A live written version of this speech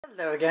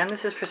Hello again,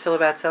 this is Priscilla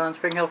Batzell in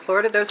Spring Hill,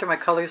 Florida. Those are my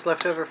colors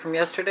left over from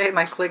yesterday.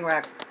 My cling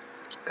wrap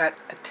got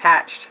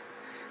attached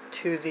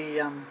to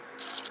the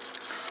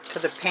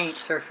paint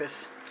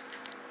surface.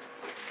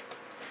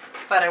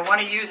 But I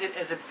want to use it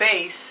as a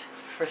base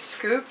for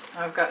scoop.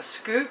 I've got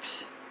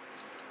scoops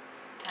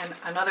and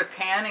another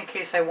pan in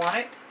case I want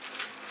it.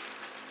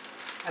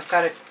 I've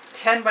got a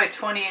 10 by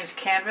 20 inch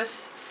canvas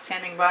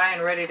standing by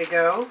and ready to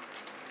go.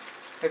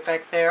 Right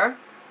back there.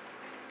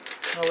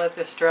 I'll let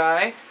this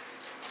dry.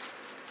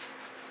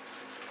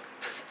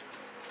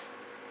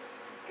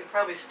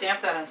 Probably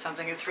stamp that on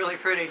something. It's really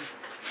pretty.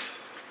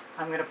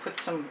 I'm going to put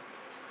some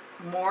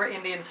more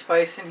Indian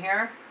spice in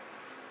here.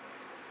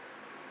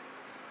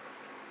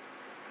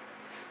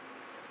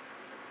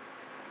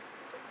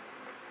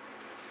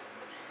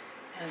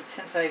 And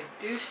since I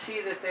do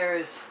see that there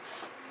is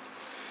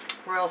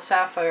royal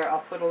sapphire,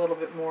 I'll put a little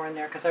bit more in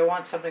there because I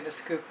want something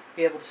to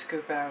be able to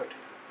scoop out.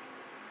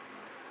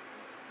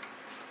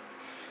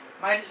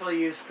 Might as well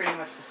use pretty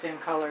much the same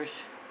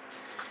colors.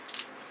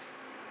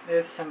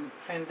 There's some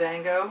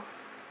Fandango,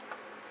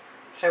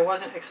 which I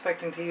wasn't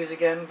expecting to use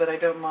again, but I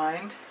don't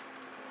mind.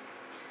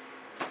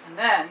 And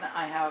then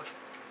I have,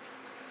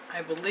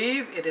 I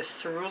believe it is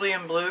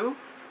Cerulean blue.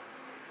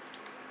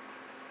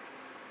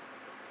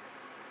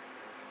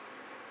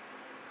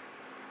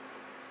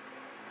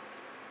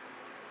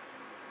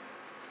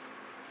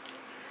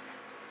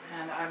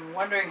 And I'm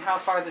wondering how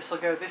far this will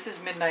go. This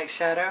is Midnight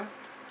Shadow.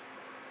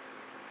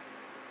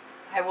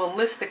 I will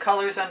list the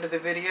colors under the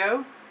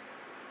video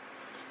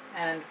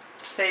and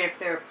say if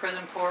they're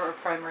Prizm pour or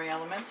Primary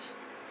Elements.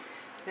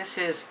 This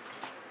is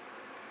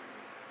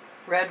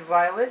Red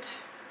Violet.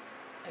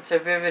 It's a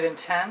Vivid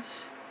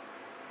Intense.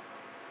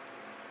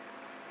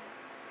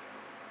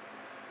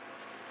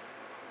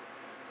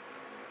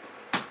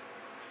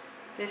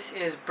 This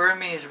is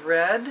Burmese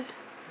Red.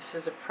 This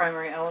is a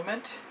Primary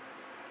Element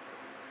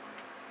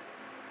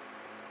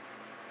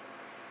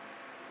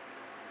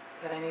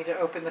that I need to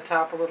open the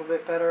top a little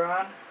bit better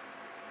on.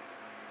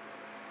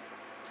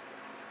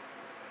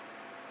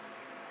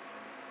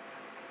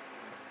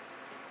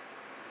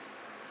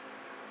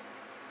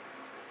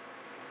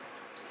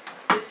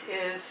 This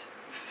is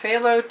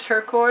Phthalo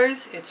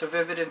Turquoise. It's a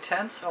Vivid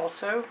Intense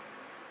also.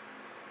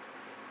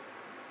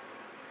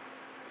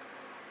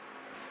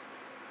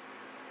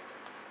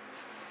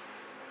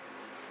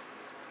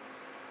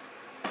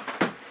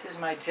 This is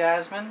my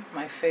Jasmine,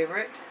 my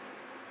favorite.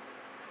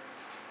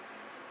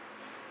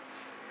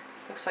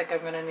 Looks like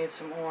I'm going to need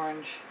some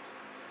orange.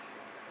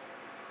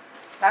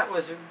 That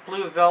was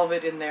blue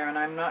velvet in there, and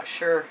I'm not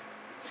sure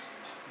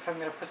if I'm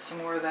going to put some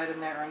more of that in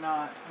there or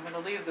not. I'm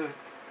going to leave the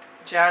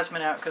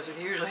Jasmine out because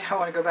usually I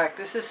want to go back.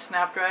 This is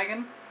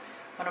Snapdragon,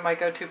 one of my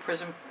go-to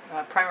Prizm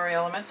Primary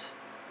Elements.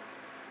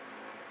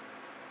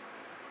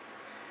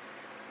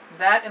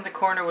 That in the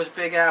corner was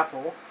Big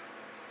Apple.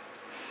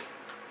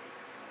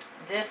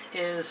 This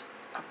is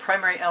a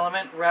Primary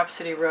Element,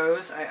 Rhapsody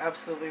Rose. I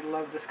absolutely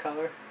love this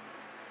color.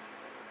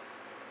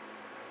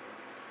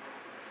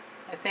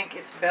 I think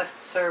it's best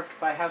served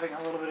by having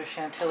a little bit of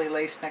Chantilly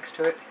lace next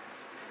to it,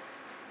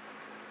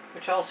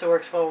 which also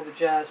works well with the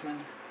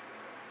Jasmine.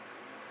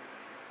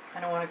 I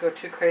don't want to go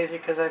too crazy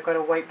because I've got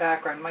a white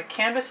background. My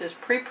canvas is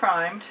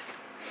pre-primed.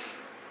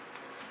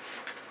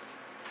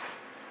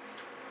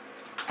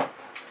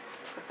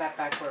 Put that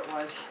back where it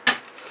was.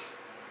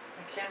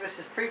 My canvas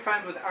is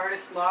pre-primed with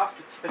Artist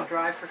Loft. It's been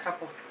dry for a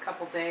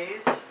couple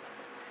days. I'm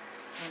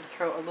going to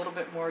throw a little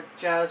bit more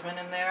Jasmine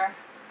in there.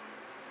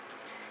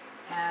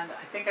 And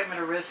I think I'm going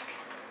to risk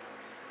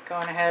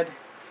going ahead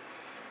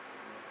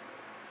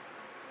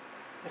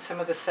with some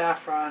of the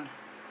saffron.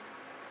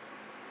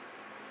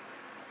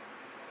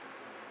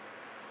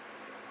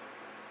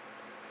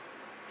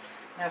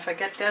 Now if I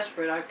get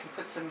desperate, I can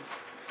put some,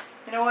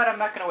 you know what, I'm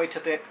not going to wait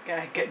till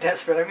I get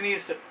desperate. I'm going to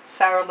use the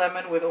sour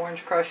lemon with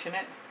orange crush in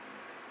it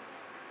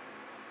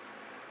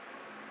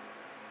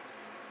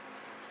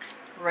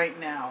right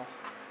now.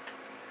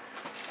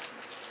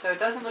 So it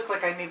doesn't look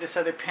like I need this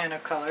other pan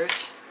of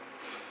colors.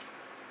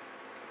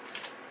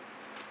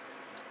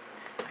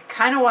 I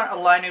kind of want a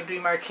line of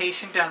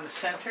demarcation down the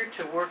center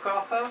to work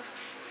off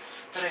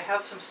of, but I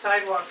have some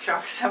sidewalk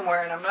chalk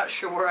somewhere and I'm not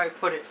sure where I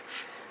put it.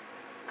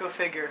 Go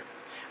figure.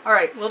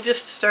 Alright, we'll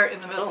just start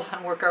in the middle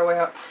and work our way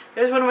out.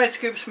 There's one of my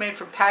scoops made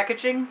from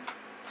packaging.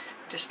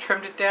 Just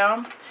trimmed it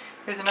down.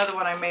 Here's another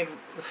one I made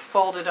with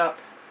folded up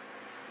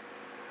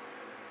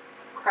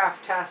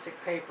Craftastic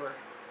paper.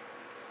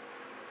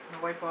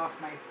 I'm going to wipe off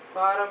my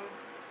bottom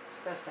as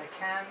best I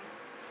can.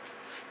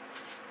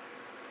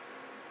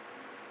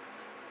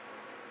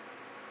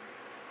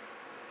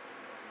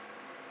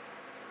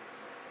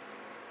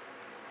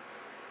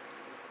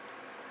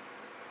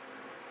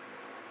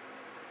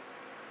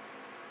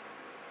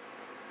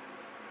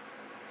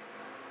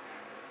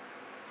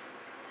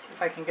 See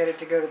if I can get it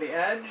to go to the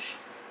edge.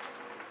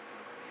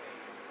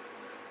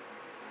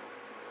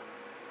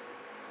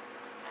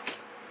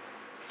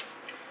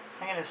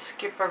 I'm going to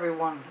skip other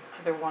one,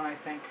 I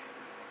think.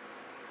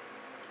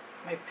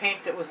 My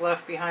paint that was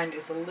left behind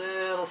is a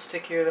little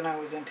stickier than I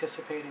was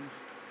anticipating.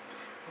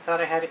 I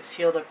thought I had it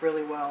sealed up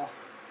really well.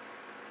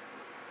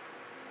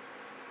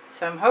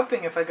 So I'm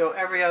hoping if I go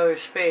every other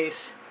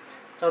space,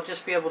 I'll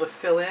just be able to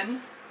fill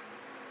in.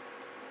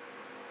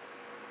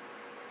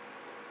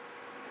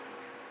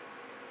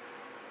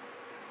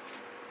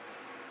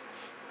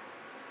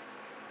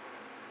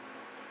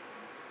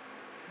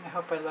 And I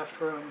hope I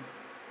left room.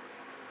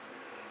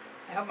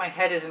 I hope my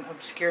head isn't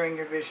obscuring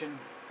your vision.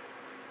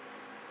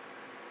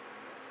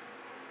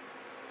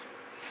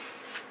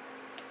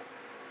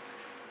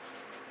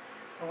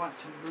 I want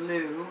some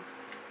blue.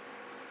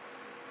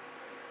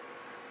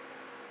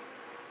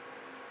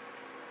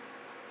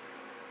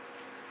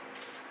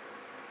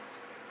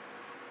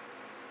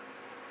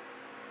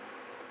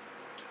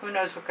 Who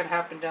knows what could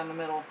happen down the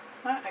middle.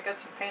 I got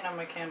some paint on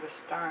my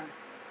canvas. Darn.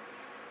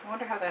 I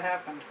wonder how that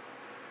happened.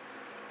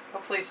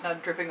 Hopefully it's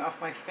not dripping off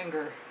my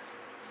finger.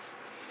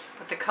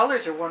 But the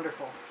colors are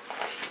wonderful.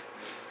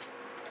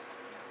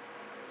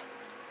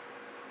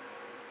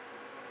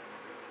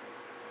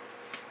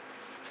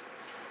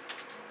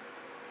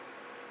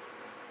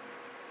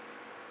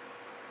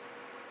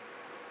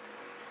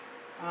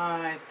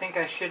 I think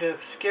I should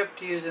have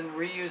skipped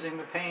reusing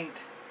the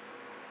paint.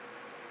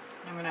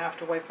 I'm going to have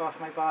to wipe off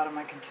my bottom,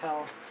 I can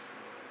tell.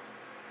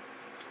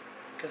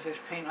 Because there's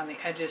paint on the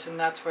edges, and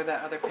that's where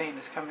that other paint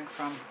is coming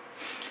from.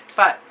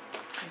 But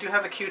I do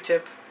have a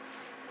Q-tip.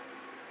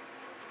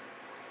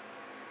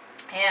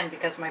 And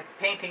because my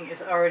painting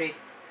is already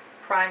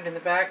primed in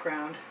the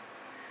background,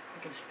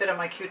 I can spit on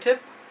my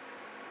Q-tip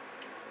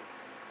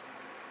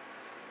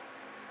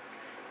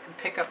and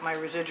pick up my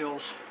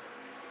residuals.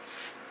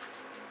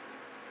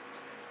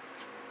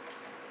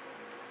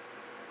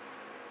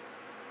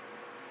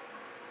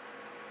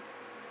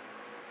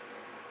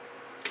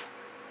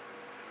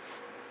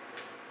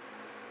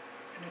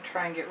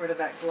 Try and get rid of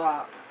that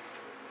glop.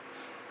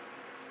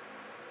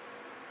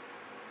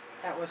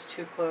 That was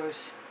too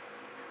close.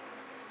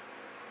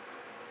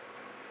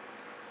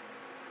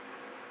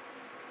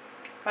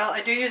 Well,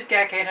 I do use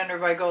GAC 800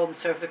 by Golden,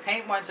 so if the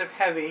paint winds up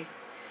heavy,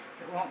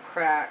 it won't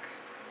crack.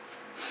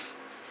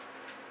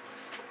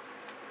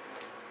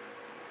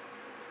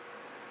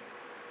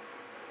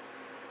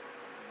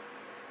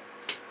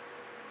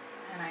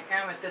 And I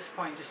am at this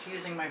point just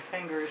using my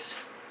fingers.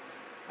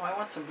 Oh, I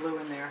want some blue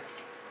in there.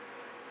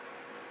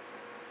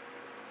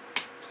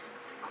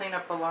 Clean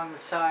up along the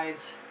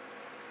sides.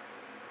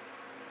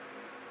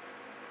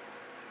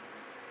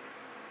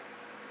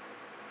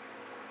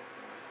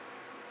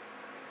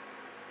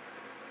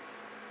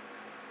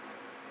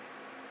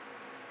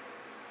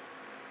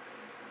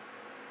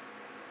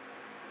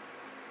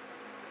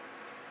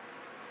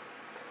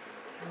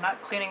 I'm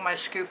not cleaning my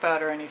scoop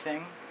out or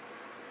anything.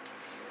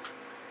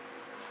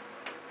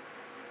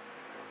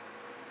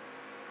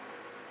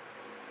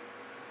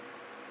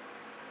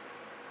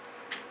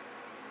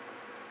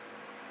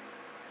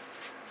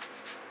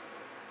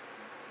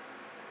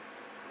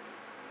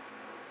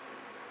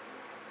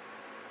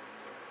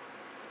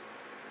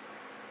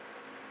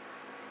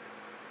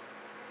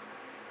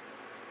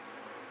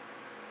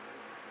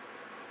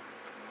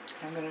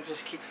 I'm going to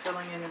just keep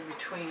filling in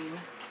between,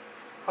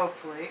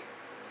 hopefully.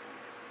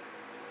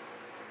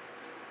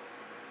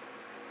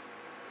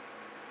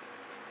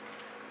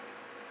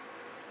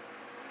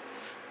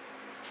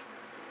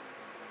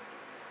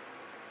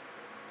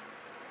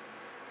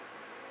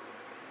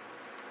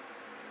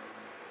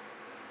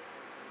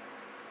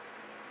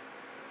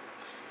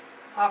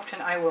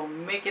 Often I will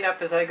make it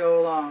up as I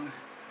go along.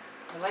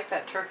 I like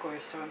that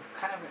turquoise, so I'm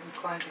kind of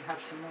inclined to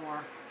have some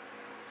more.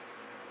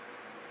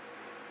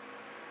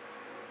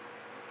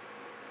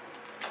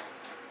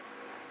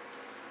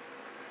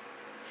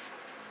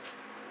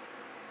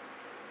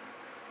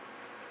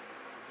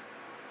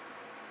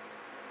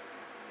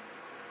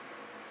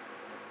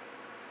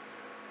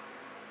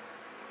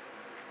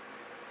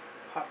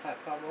 Pop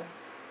that bubble.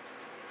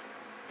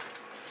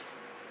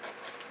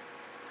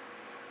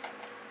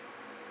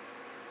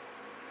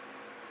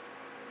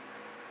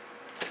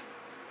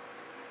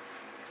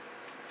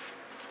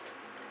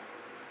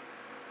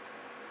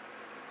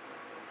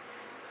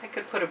 I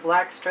could put a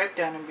black stripe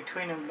down in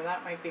between them, but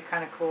that might be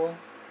kind of cool.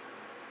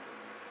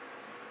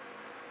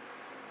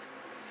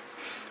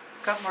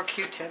 Got more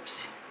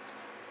Q-tips.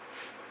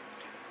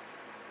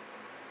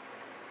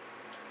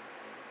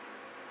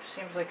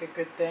 Seems like a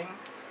good thing.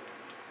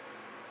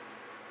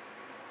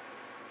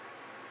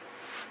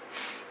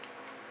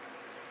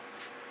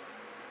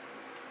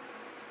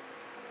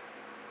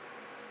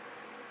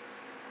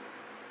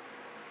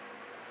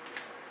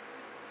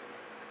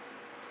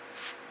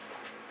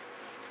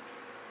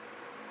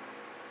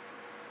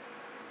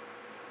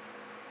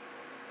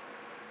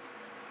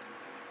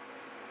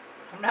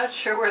 I'm not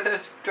sure where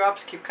those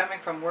drops keep coming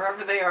from.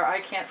 Wherever they are, I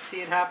can't see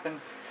it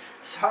happen,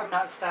 so I'm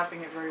not stopping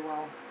it very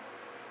well.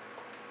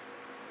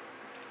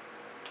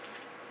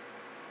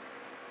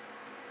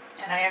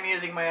 And I am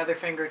using my other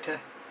finger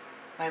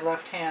my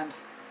left hand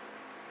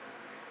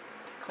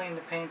to clean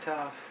the paint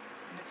off.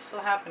 And it's still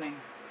happening.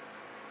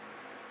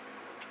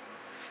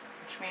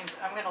 Which means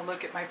I'm going to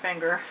look at my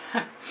finger,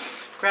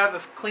 grab a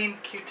clean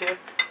Q-tip,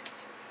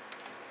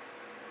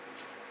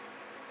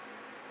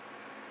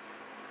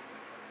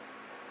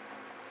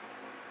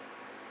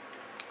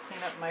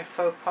 my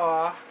faux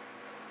pas.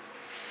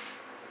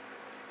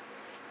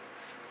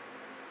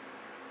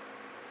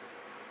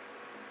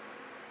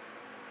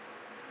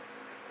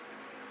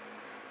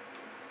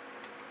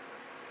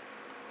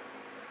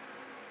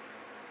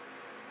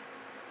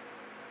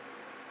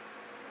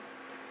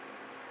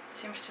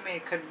 Seems to me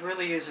it could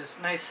really use this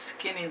nice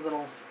skinny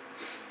little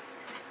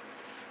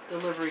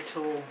delivery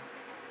tool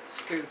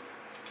scoop.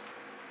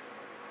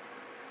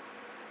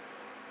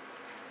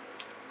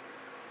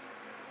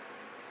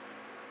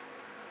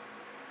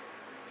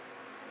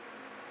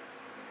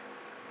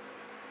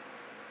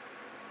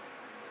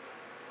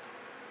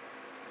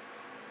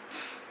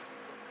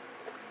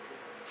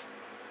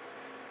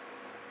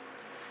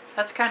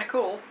 That's kind of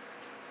cool.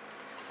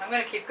 I'm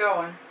going to keep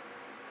going.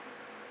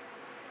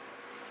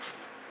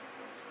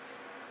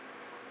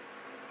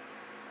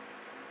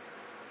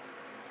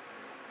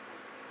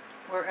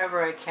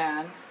 Wherever I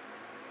can.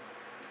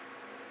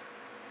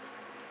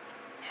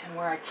 And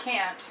where I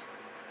can't,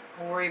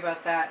 I'll worry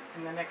about that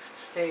in the next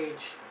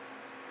stage.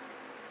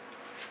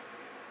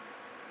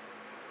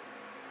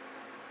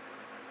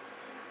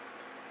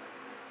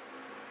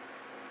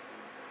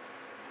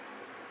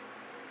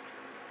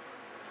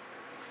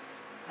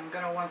 I'm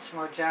going to want some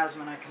more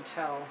jasmine, I can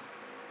tell.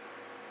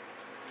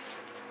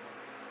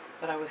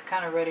 But I was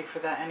kind of ready for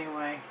that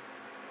anyway.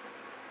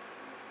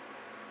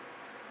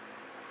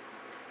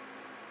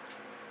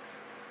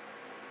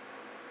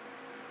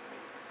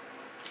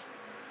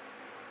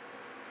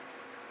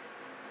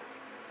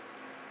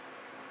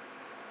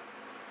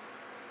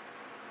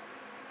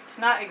 It's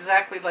not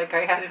exactly like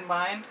I had in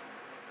mind,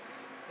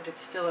 but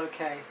it's still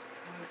okay.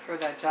 I'm going to throw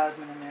that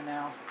jasmine in there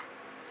now.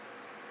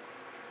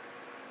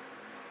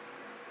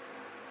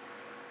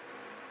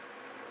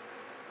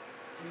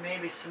 And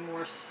maybe some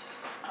more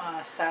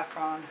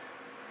saffron,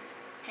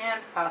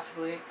 and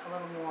possibly a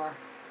little more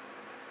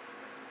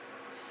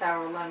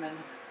sour lemon.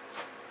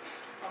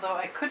 Although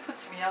I could put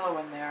some yellow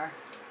in there.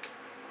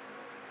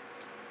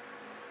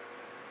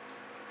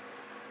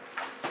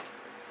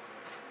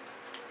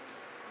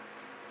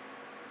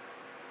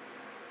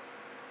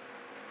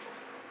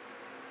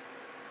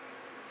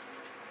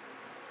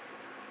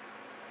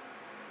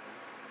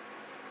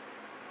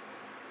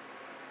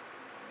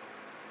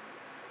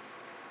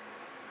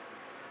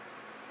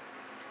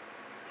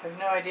 I have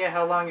no idea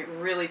how long it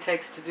really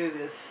takes to do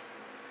this.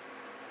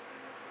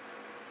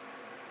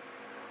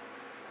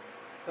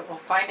 But we'll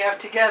find out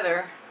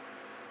together.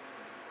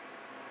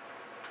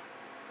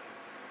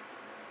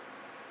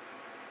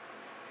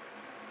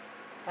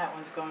 That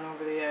one's going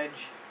over the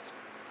edge.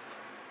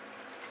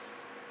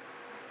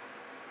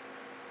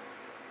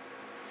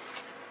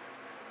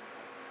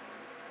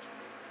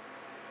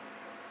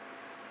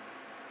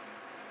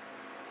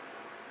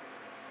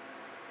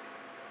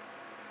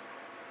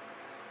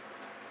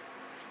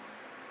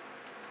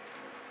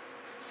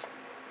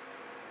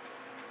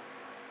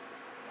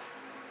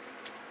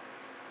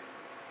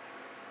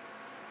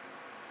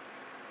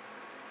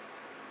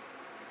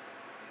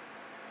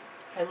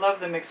 I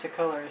love the mix of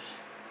colors.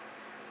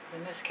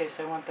 In this case,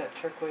 I want that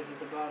turquoise at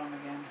the bottom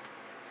again.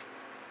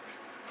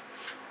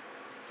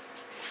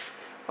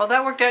 Well,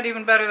 that worked out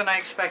even better than I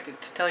expected,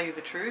 to tell you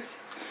the truth,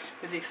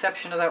 with the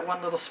exception of that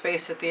one little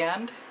space at the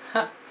end,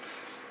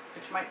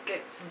 which might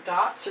get some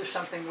dots or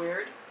something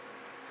weird.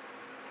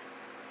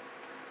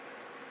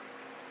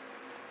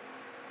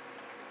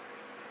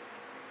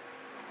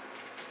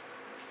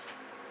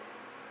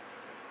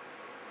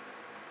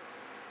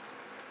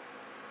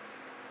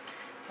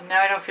 And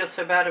now I don't feel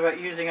so bad about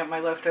using up my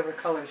leftover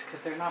colors,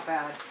 because they're not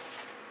bad.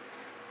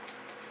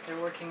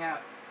 They're working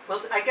out. Well,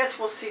 I guess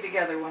we'll see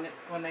together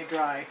when they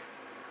dry.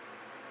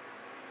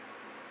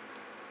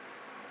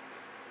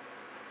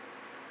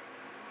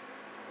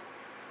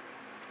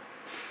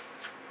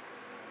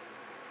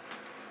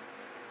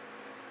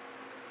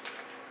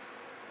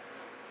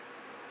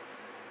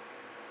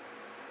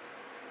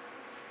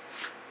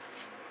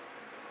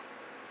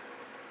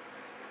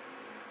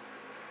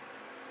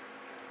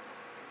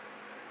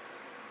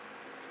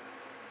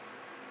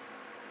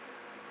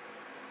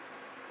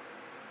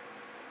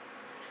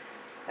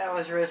 That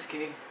was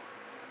risky.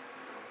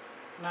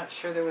 I'm not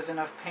sure there was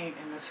enough paint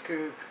in the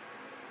scoop.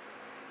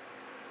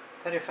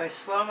 But if I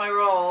slow my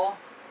roll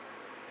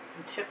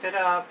and tip it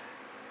up,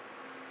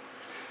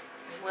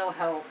 it will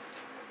help.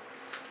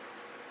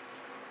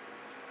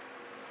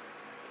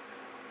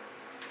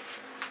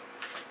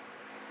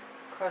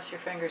 Cross your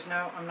fingers.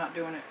 No, I'm not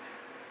doing it.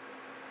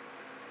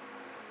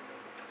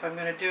 If I'm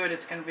going to do it,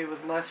 it's going to be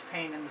with less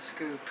paint in the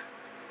scoop.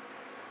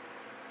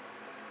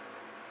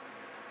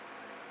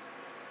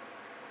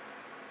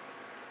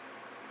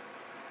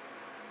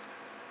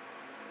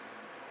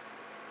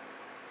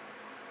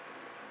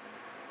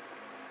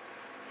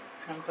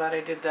 I'm glad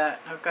I did that.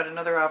 I've got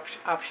another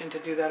option to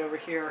do that over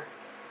here.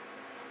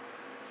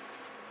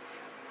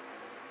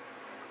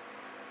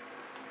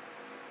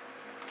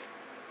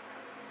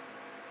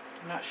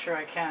 I'm not sure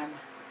I can.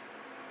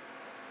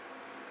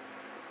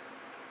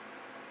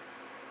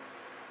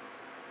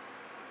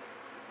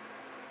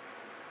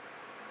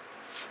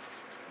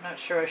 I'm not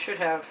sure I should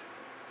have.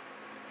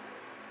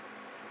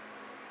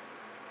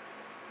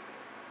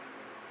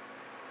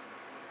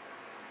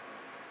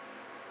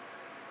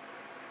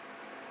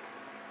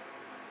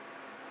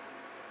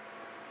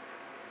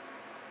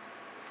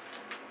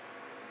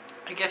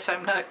 I guess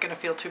I'm not going to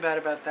feel too bad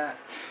about that.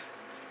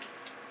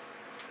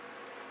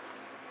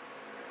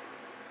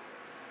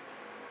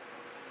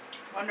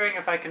 Wondering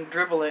if I can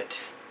dribble it,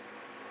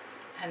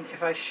 and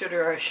if I should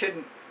or I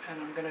shouldn't,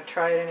 and I'm going to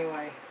try it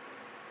anyway.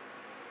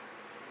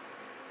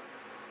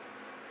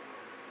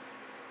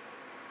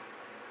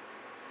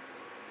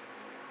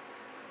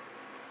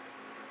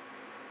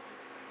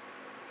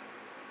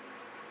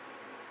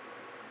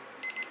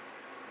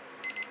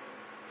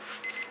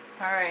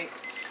 Alright,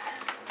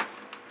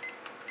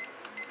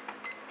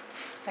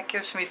 that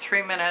gives me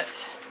 3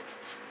 minutes.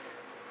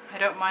 I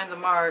don't mind the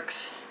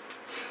marks.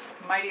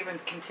 Might even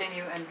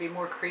continue and be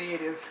more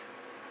creative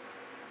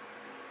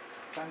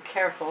if I'm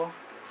careful.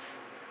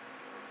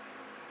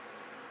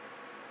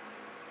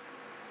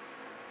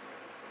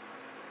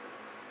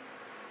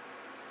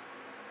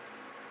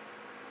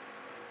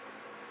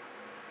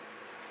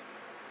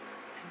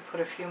 And put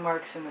a few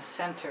marks in the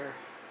center.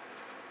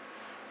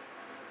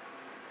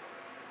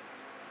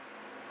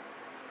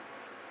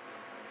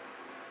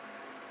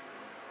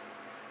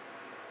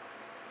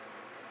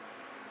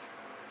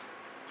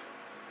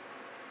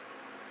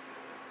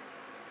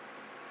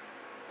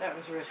 That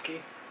was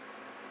risky.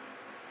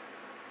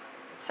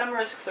 But some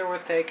risks are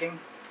worth taking.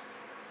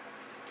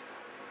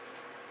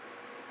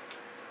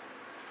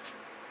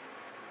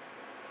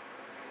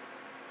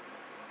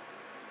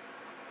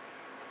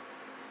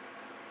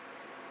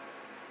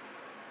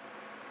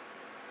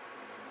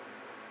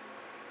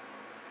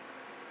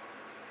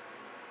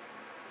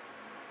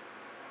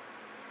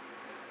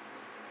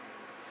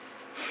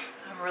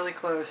 I'm really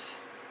close.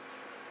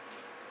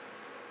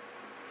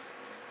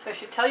 So I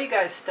should tell you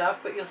guys stuff,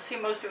 but you'll see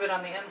most of it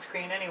on the end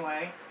screen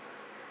anyway.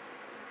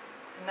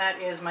 And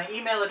that is my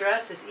email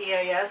address is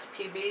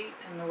easpb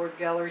and the word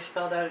gallery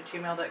spelled out at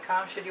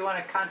gmail.com. Should you want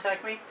to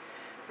contact me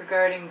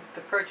regarding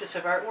the purchase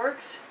of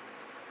artworks.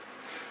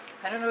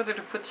 I don't know whether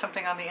to put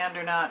something on the end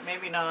or not.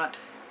 Maybe not.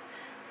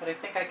 But I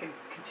think I can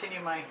continue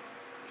my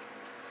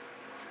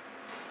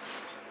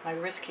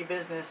risky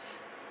business.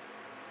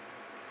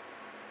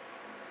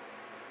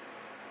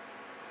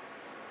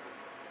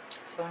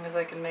 As long as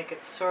I can make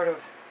it sort of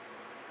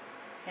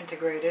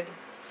integrated.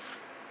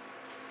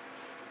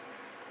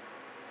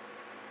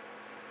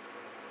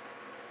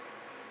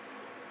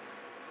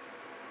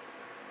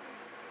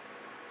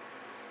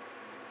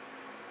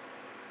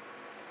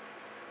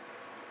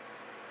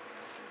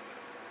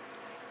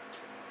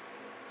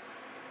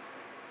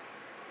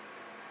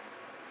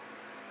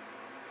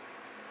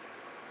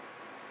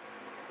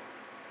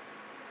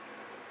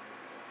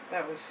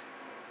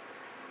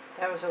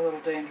 That was a little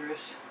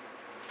dangerous.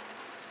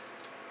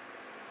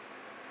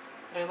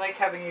 But I like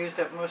having used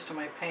up most of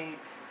my paint.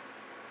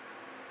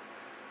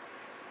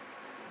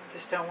 I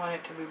just don't want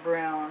it to be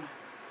brown.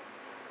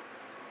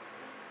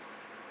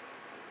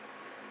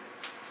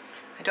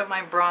 I don't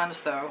mind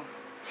bronze though.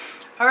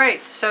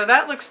 Alright, so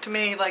that looks to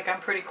me like I'm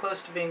pretty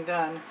close to being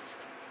done.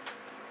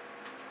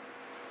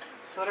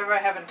 So whatever I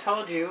haven't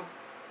told you,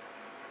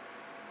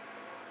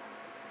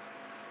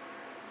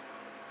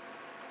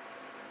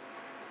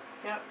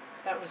 yep,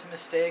 that was a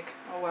mistake.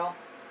 Oh well.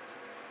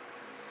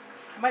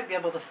 I might be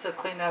able to still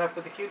clean that up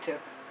with a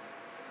Q-tip.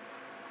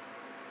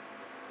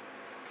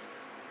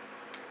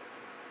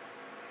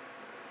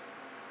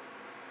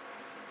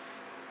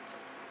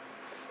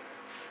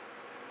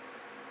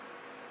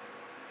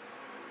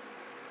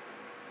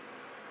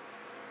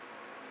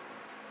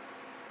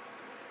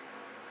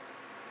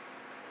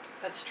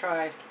 Let's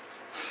try.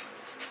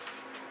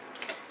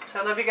 So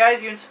I love you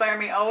guys. You inspire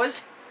me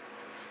always.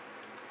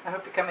 I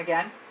hope you come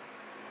again.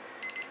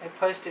 I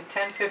posted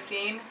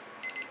 10:15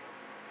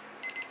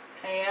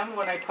 a.m.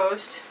 when I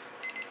post.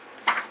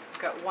 I've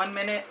got 1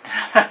 minute.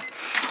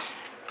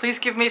 Please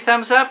give me a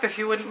thumbs up if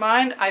you wouldn't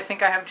mind. I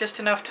think I have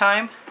just enough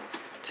time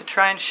to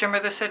try and shimmer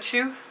this at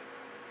you.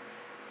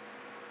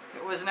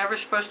 It was never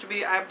supposed to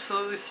be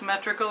absolutely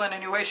symmetrical in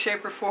any way,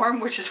 shape, or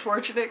form, which is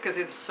fortunate because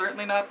it's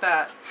certainly not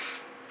that.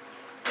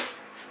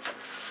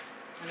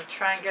 I'm going to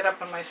try and get up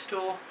on my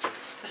stool.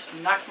 Just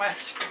knock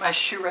my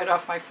shoe right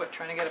off my foot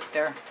trying to get up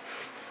there.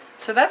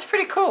 So that's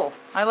pretty cool.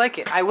 I like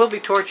it. I will be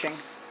torching.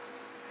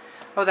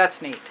 Oh,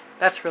 that's neat.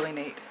 That's really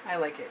neat. I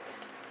like it.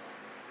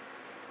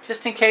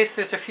 Just in case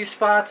there's a few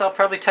spots, I'll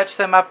probably touch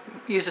them up,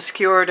 use a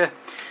skewer to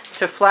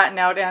flatten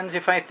out ends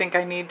if I think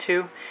I need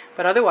to.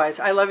 But otherwise,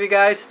 I love you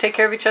guys. Take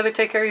care of each other.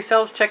 Take care of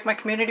yourselves. Check my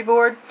community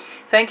board.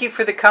 Thank you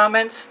for the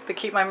comments that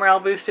keep my morale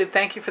boosted.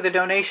 Thank you for the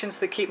donations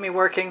that keep me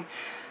working.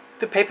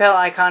 The PayPal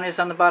icon is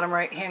on the bottom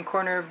right-hand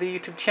corner of the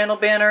YouTube channel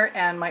banner,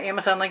 and my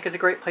Amazon link is a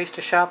great place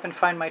to shop and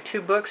find my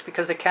 2 books,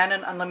 Because of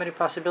Canon, Unlimited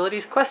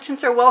Possibilities.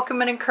 Questions are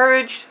welcome and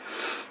encouraged.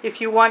 If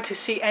you want to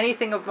see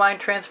anything of mine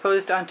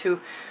transposed onto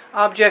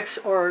objects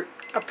or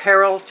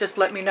apparel, just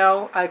let me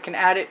know. I can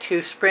add it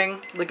to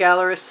Spring the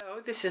Gallerist. So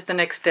this is the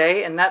next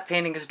day, and that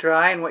painting is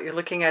dry, and what you're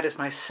looking at is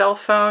my cell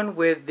phone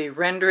with the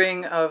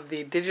rendering of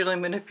the digitally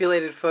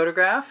manipulated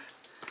photograph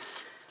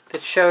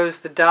that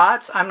shows the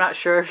dots. I'm not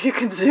sure if you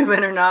can zoom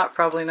in or not,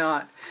 probably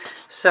not.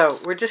 So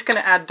we're just going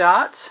to add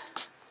dots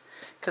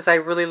because I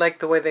really like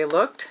the way they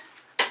looked.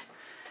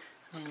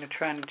 I'm going to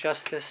try and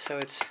adjust this so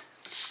it's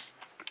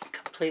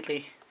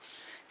completely,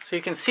 so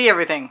you can see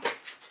everything.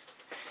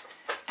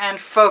 And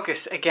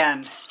focus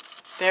again.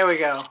 There we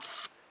go.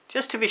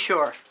 Just to be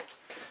sure.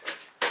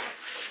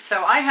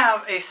 So I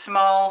have a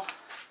small,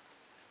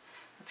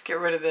 let's get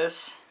rid of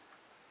this.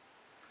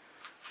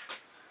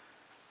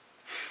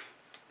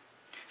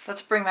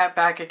 Let's bring that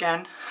back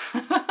again.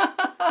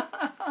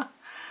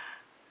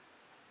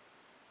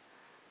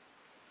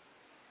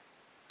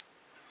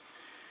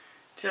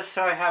 Just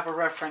so I have a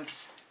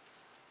reference.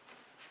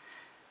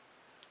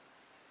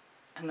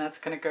 And that's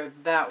going to go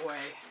that way.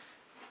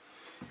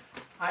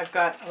 I've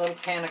got a little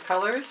pan of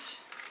colors.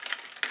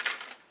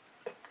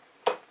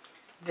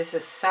 This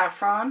is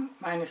saffron,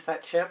 minus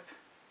that chip.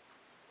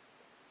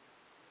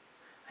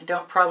 I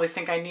don't probably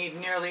think I need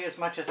nearly as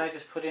much as I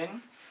just put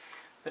in,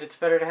 but it's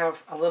better to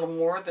have a little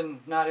more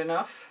than not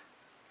enough.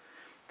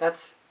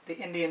 That's the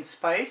Indian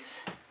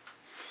spice.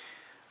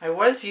 I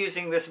was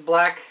using this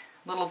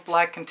little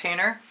black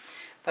container,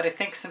 but I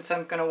think since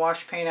I'm going to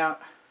wash paint out,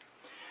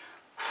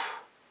 let's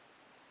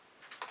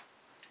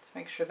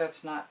make sure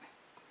that's not,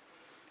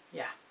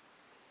 yeah.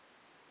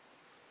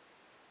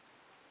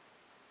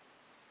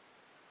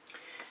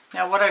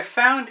 Now what I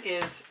found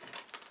is,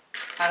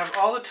 out of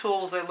all the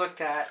tools I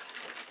looked at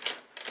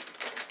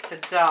to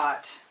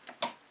dot,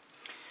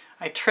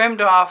 I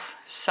trimmed off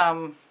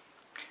some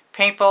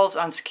paintballs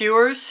on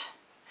skewers,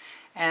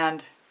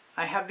 and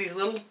I have these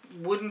little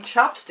wooden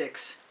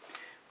chopsticks,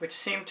 which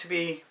seem to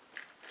be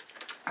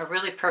a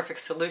really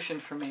perfect solution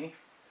for me.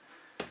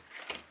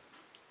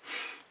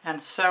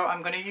 And so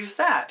I'm going to use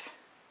that.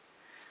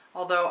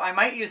 Although I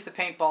might use the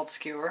paintball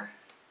skewer,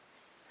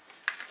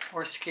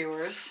 or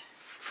skewers.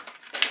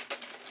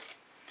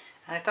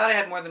 And I thought I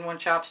had more than one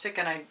chopstick,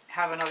 and I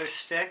have another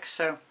stick,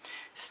 so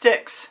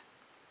sticks,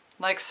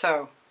 like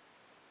so.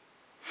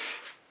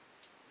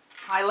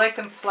 I like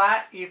them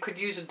flat. You could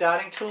use a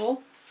dotting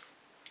tool.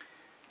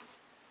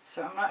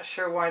 So I'm not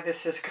sure why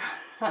this is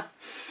good.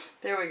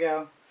 There we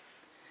go.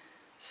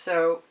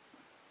 So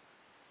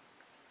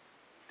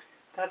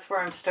that's where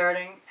I'm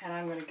starting, and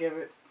I'm going to give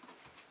it,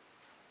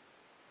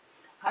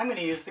 I'm going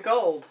to use the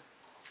gold.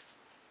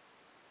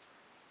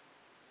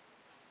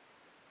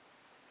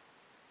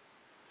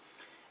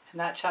 And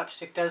that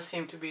chopstick does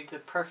seem to be the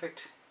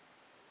perfect.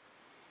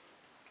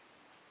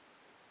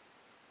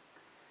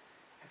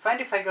 I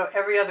find if I go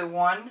every other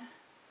one,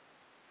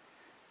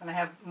 then I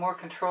have more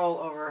control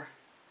over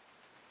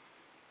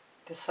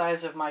the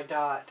size of my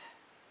dot.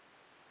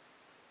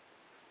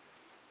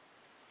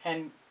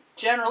 And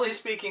generally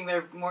speaking,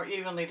 they're more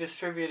evenly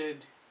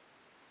distributed.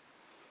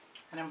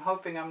 And I'm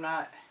hoping I'm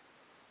not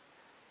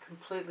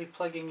completely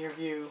plugging your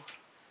view.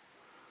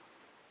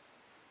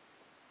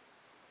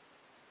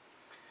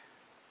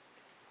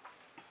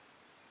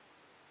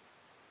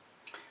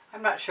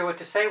 I'm not sure what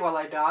to say while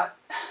I dot.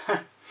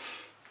 I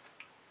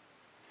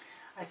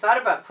thought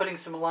about putting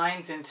some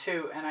lines in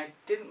too, and I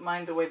didn't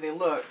mind the way they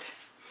looked.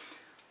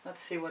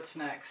 Let's see what's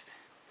next.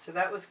 So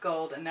that was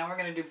gold, and now we're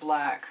going to do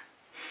black.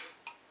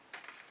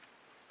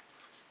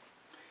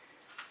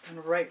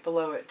 And right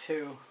below it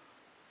too.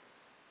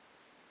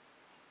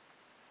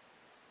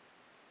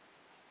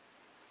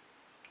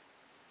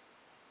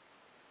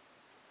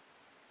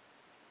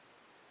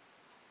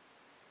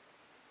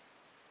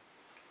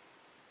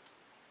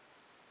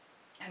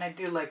 And I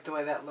do like the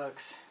way that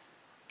looks.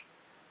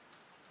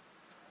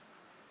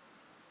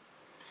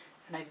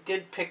 And I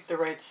did pick the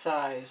right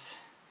size.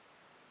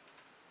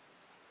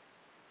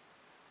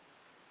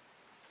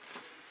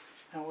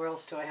 Now where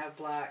else do I have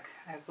black?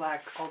 I have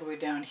black all the way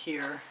down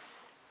here.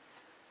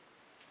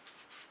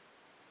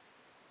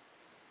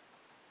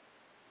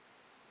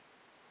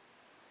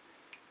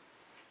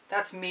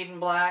 That's Mead and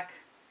black,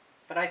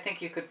 but I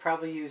think you could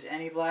probably use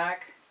any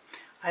black.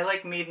 I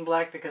like Mead and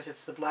black because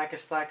it's the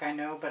blackest black I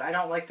know, but I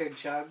don't like their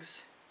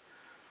jugs.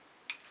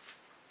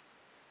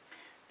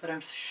 But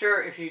I'm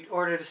sure if you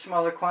ordered a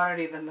smaller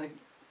quantity than the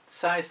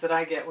size that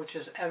I get, which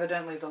is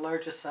evidently the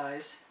largest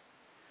size,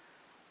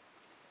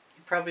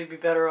 you'd probably be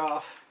better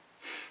off,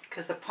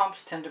 because the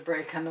pumps tend to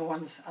break on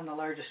the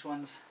largest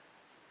ones.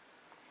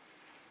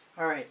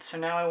 Alright, so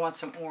now I want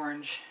some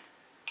orange.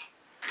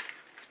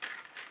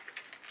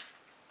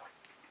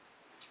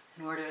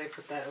 And where did I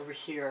put that? Over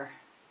here.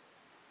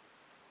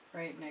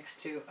 Right next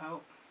to,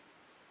 oh,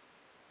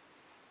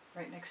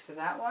 right next to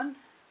that one,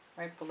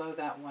 right below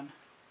that one.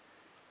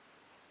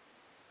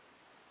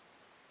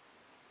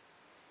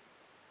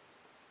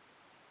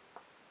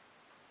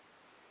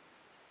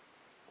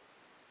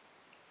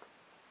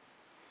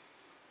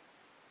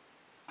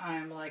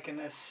 I'm liking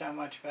this so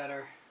much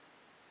better.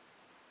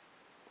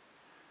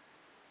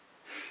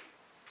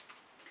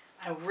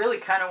 I really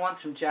kind of want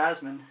some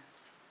jasmine,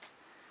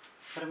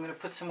 but I'm going to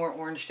put some more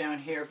orange down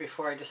here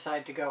before I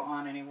decide to go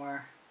on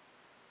anywhere.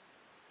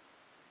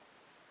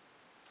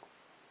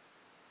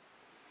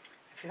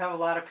 If you have a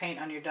lot of paint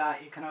on your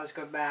dot, you can always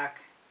go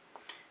back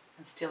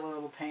and steal a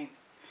little paint.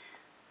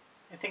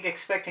 I think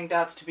expecting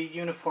dots to be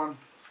uniform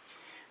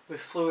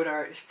with fluid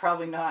art is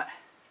probably not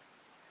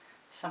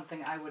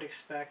something I would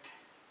expect.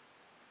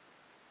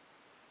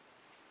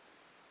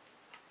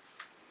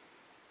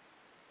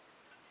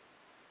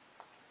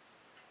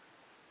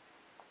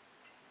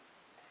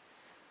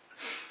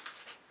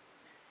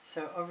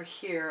 So over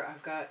here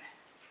I've got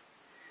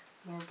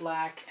more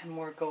black and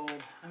more gold.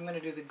 I'm going to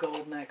do the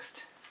gold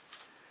next.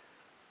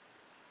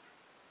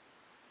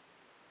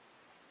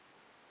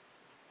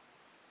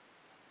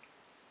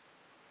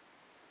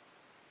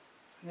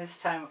 And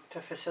this time, to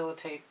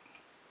facilitate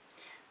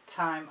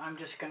time, I'm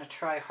just going to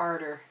try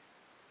harder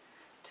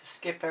to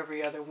skip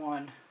every other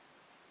one.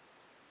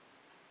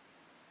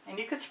 And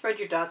you could spread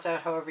your dots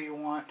out however you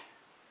want.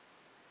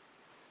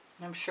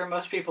 And I'm sure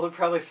most people are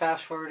probably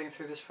fast forwarding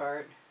through this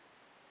part.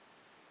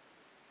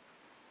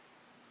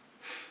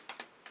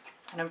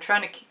 And I'm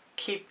trying to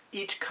keep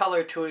each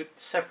color to a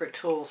separate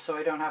tool so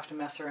I don't have to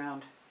mess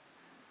around.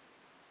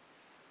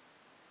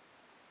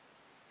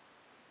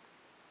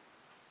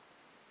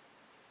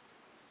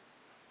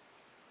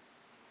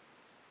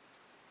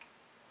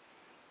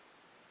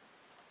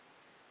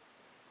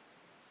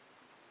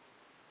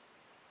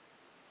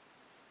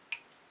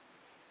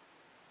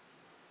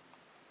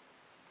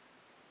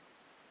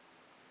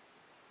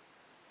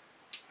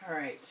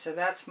 Alright, so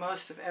that's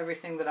most of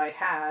everything that I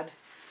had,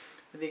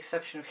 with the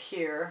exception of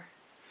here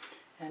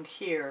and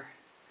here.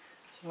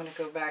 So I'm going to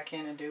go back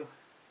in and do...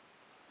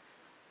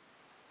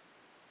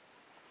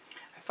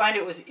 I find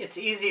it's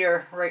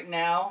easier right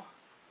now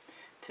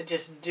to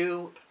just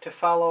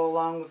follow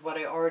along with what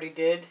I already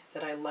did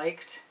that I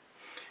liked,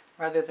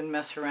 rather than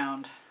mess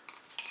around.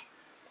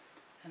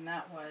 And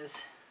that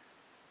was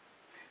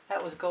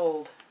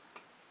gold.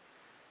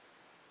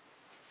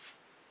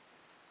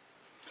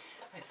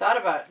 I thought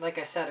about, like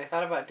I said, I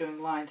thought about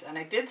doing lines, and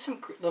I did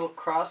some little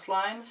cross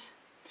lines,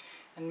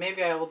 and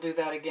maybe I will do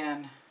that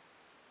again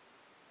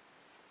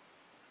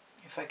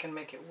if I can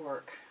make it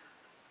work.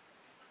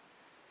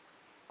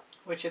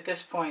 Which at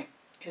this point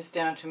is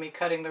down to me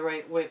cutting the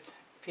right width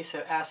piece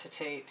of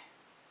acetate.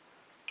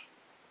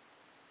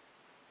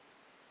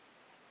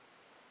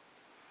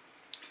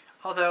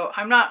 Although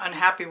I'm not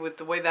unhappy with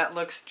the way that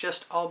looks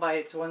just all by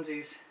its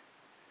onesies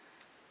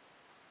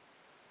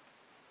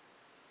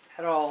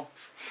at all.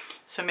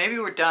 So maybe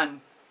we're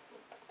done.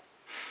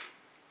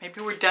 Maybe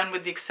we're done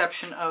with the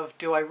exception of,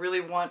 do I really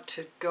want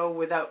to go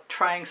without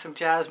trying some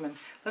jasmine?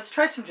 Let's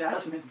try some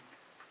jasmine.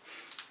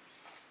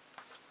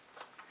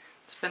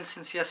 It's been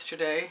since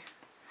yesterday.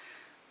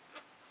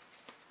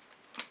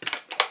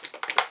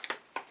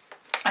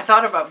 I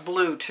thought about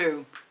blue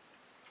too.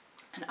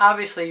 And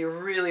obviously you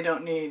really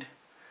don't need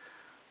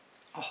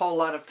a whole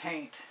lot of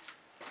paint.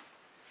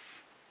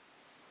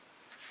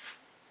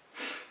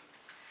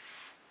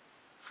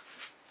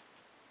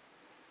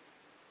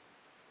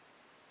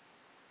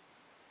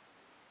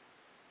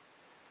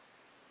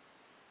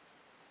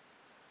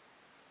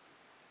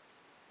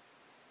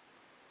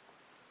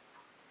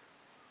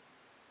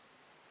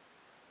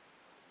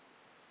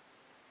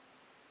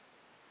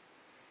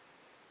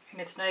 And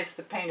it's nice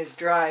the paint is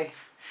dry.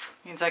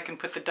 Means I can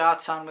put the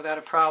dots on without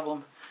a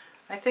problem.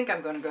 I think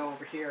I'm going to go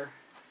over here,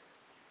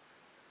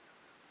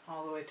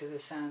 all the way to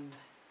this end.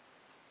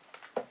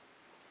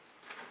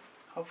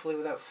 Hopefully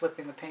without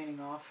flipping the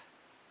painting off.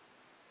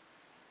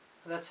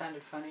 Oh, that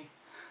sounded funny.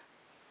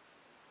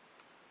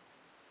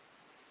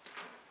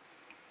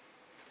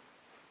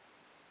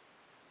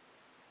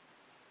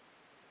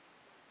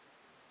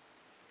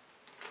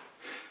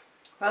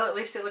 Well, at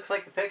least it looks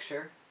like the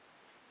picture.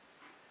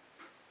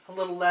 A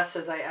little less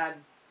as I add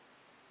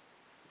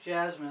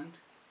jasmine,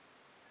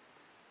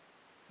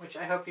 which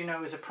I hope you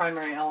know is a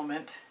primary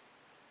element.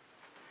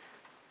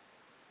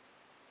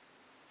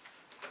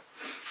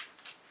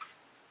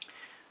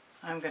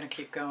 I'm going to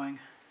keep going.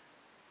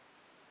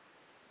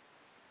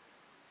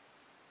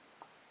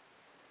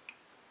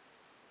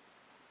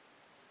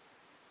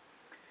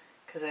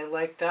 Because I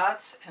like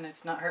dots and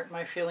it's not hurting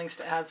my feelings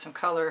to add some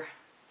color.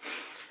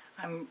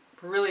 I'm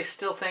really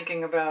still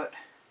thinking about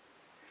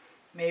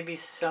maybe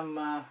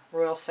some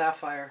royal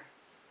sapphire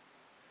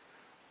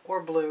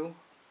or blue.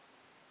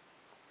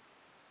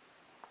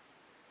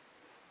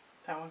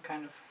 That one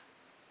kind of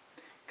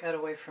got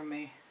away from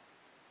me.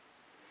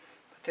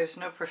 But there's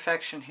no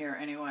perfection here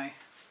anyway.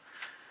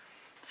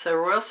 So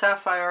royal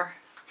sapphire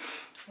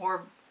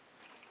or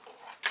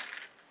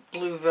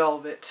blue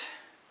velvet.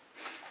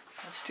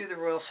 Let's do the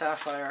royal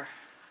sapphire.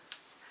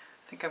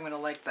 I think I'm going to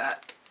like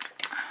that.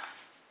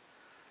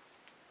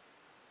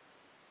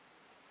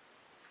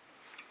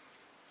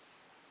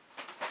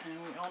 And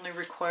we only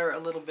require a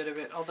little bit of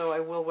it, although I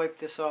will wipe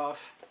this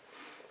off.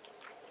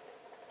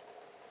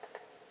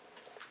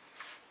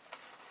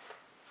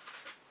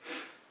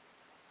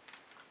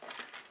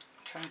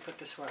 Try and put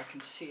this where I can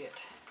see it.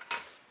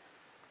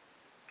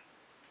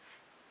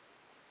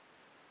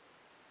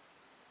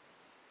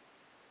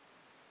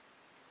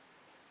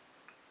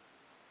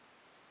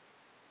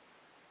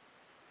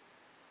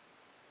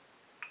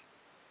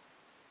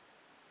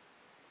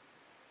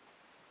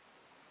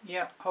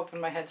 Yeah, hoping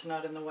my head's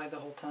not in the way the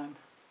whole time.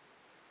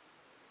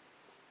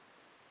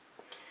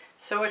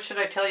 So what should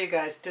I tell you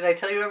guys? Did I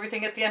tell you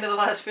everything at the end of the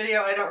last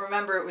video? I don't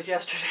remember. It was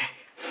yesterday.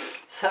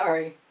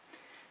 Sorry.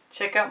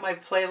 Check out my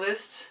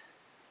playlists.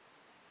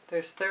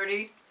 There's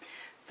 30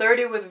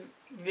 with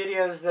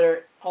videos that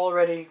are all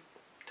ready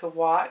to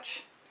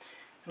watch.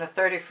 and a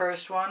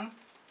 31st one.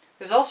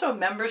 There's also a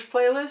members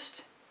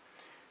playlist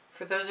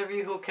for those of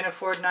you who can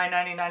afford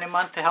 $9.99 a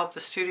month to help the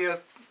studio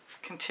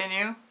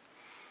continue.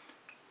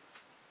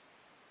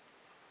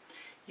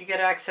 You get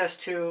access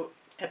to,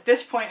 at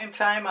this point in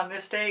time, on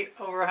this date,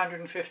 over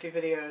 150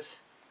 videos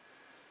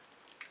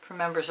for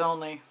members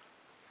only.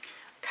 I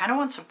kind of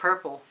want some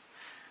purple.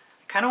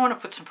 I kind of want to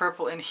put some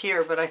purple in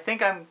here, but I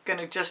think I'm going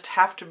to just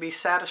have to be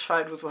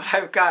satisfied with what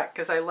I've got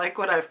because I like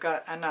what I've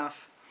got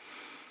enough.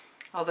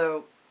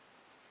 Although,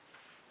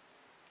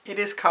 it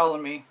is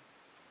calling me.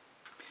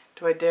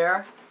 Do I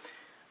dare?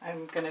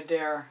 I'm going to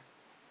dare.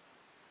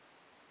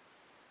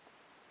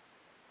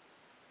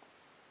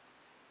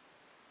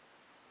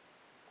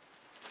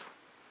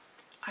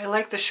 I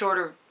like the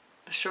shorter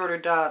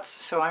dots,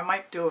 so I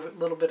might do a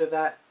little bit of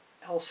that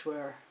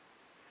elsewhere.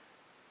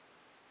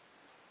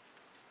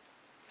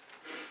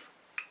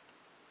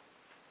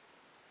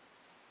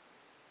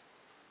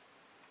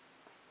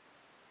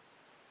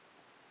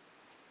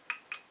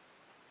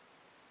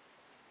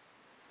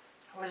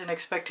 I wasn't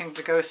expecting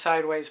to go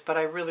sideways, but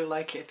I really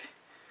like it.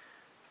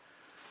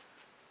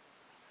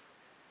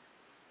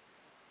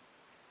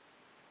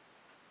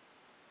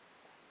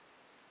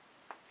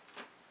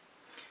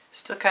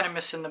 Still kind of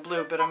missing the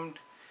blue, but I'm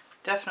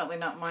definitely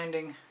not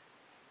minding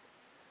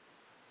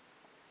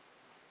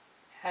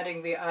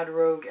adding the odd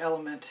rogue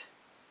element.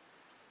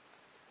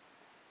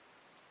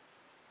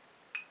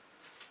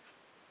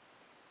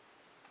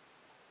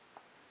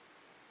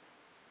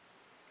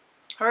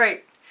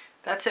 Alright,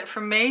 that's it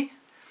from me.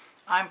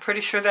 I'm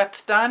pretty sure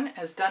that's done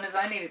as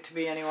I need it to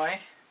be anyway.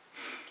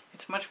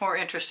 It's much more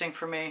interesting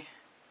for me.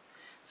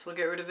 So we'll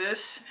get rid of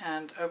this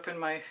and open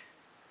my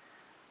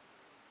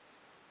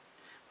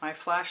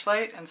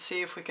flashlight and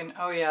see if we can,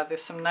 oh yeah,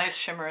 there's some nice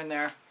shimmer in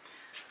there.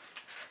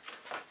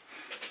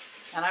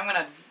 And I'm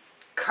going to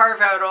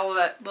carve out all of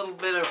that little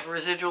bit of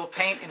residual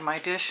paint in my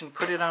dish and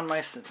put it on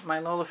my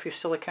Lola-Fee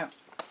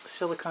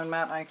silicone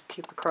mat I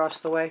keep across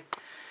the way,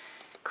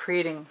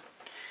 creating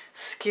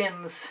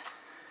skins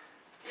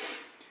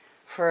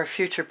for a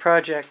future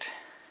project.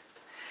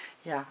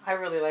 Yeah, I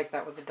really like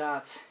that with the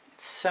dots.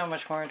 It's so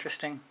much more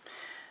interesting.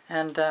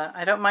 And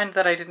I don't mind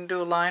that I didn't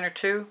do a line or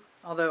two.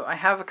 Although I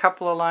have a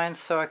couple of lines,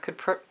 so I could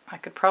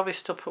probably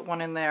still put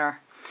one in there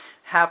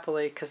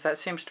happily, because that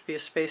seems to be a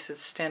space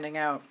that's standing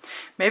out.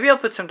 Maybe I'll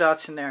put some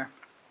dots in there.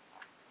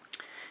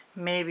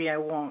 Maybe I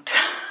won't.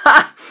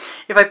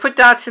 If I put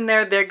dots in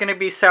there, they're going to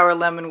be sour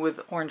lemon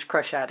with orange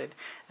crush added,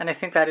 and I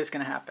think that is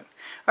going to happen.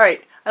 All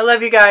right, I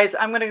love you guys.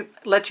 I'm going to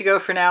let you go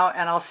for now,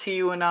 and I'll see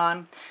you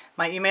anon.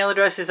 My email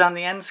address is on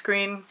the end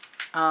screen.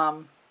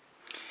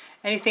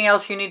 Anything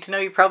else you need to know,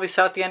 you probably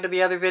saw at the end of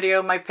the other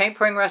video. My paint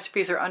pouring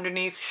recipes are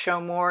underneath. Show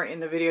more in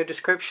the video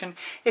description.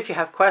 If you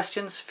have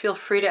questions, feel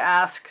free to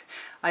ask.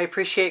 I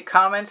appreciate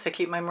comments. They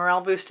keep my morale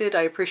boosted.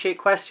 I appreciate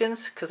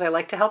questions because I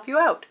like to help you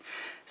out.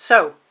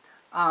 So,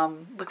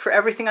 look for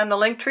everything on the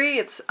link tree.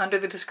 It's under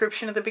the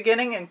description at the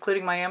beginning,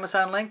 including my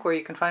Amazon link where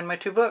you can find my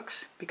 2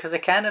 books, Because I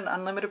Can and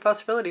Unlimited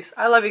Possibilities.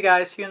 I love you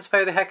guys. You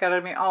inspire the heck out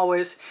of me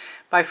always.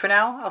 Bye for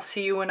now. I'll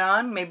see you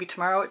anon, maybe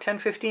tomorrow at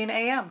 10:15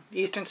 a.m.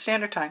 Eastern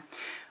Standard Time.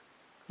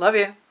 Love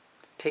you.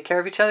 Take care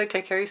of each other.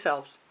 Take care of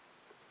yourselves.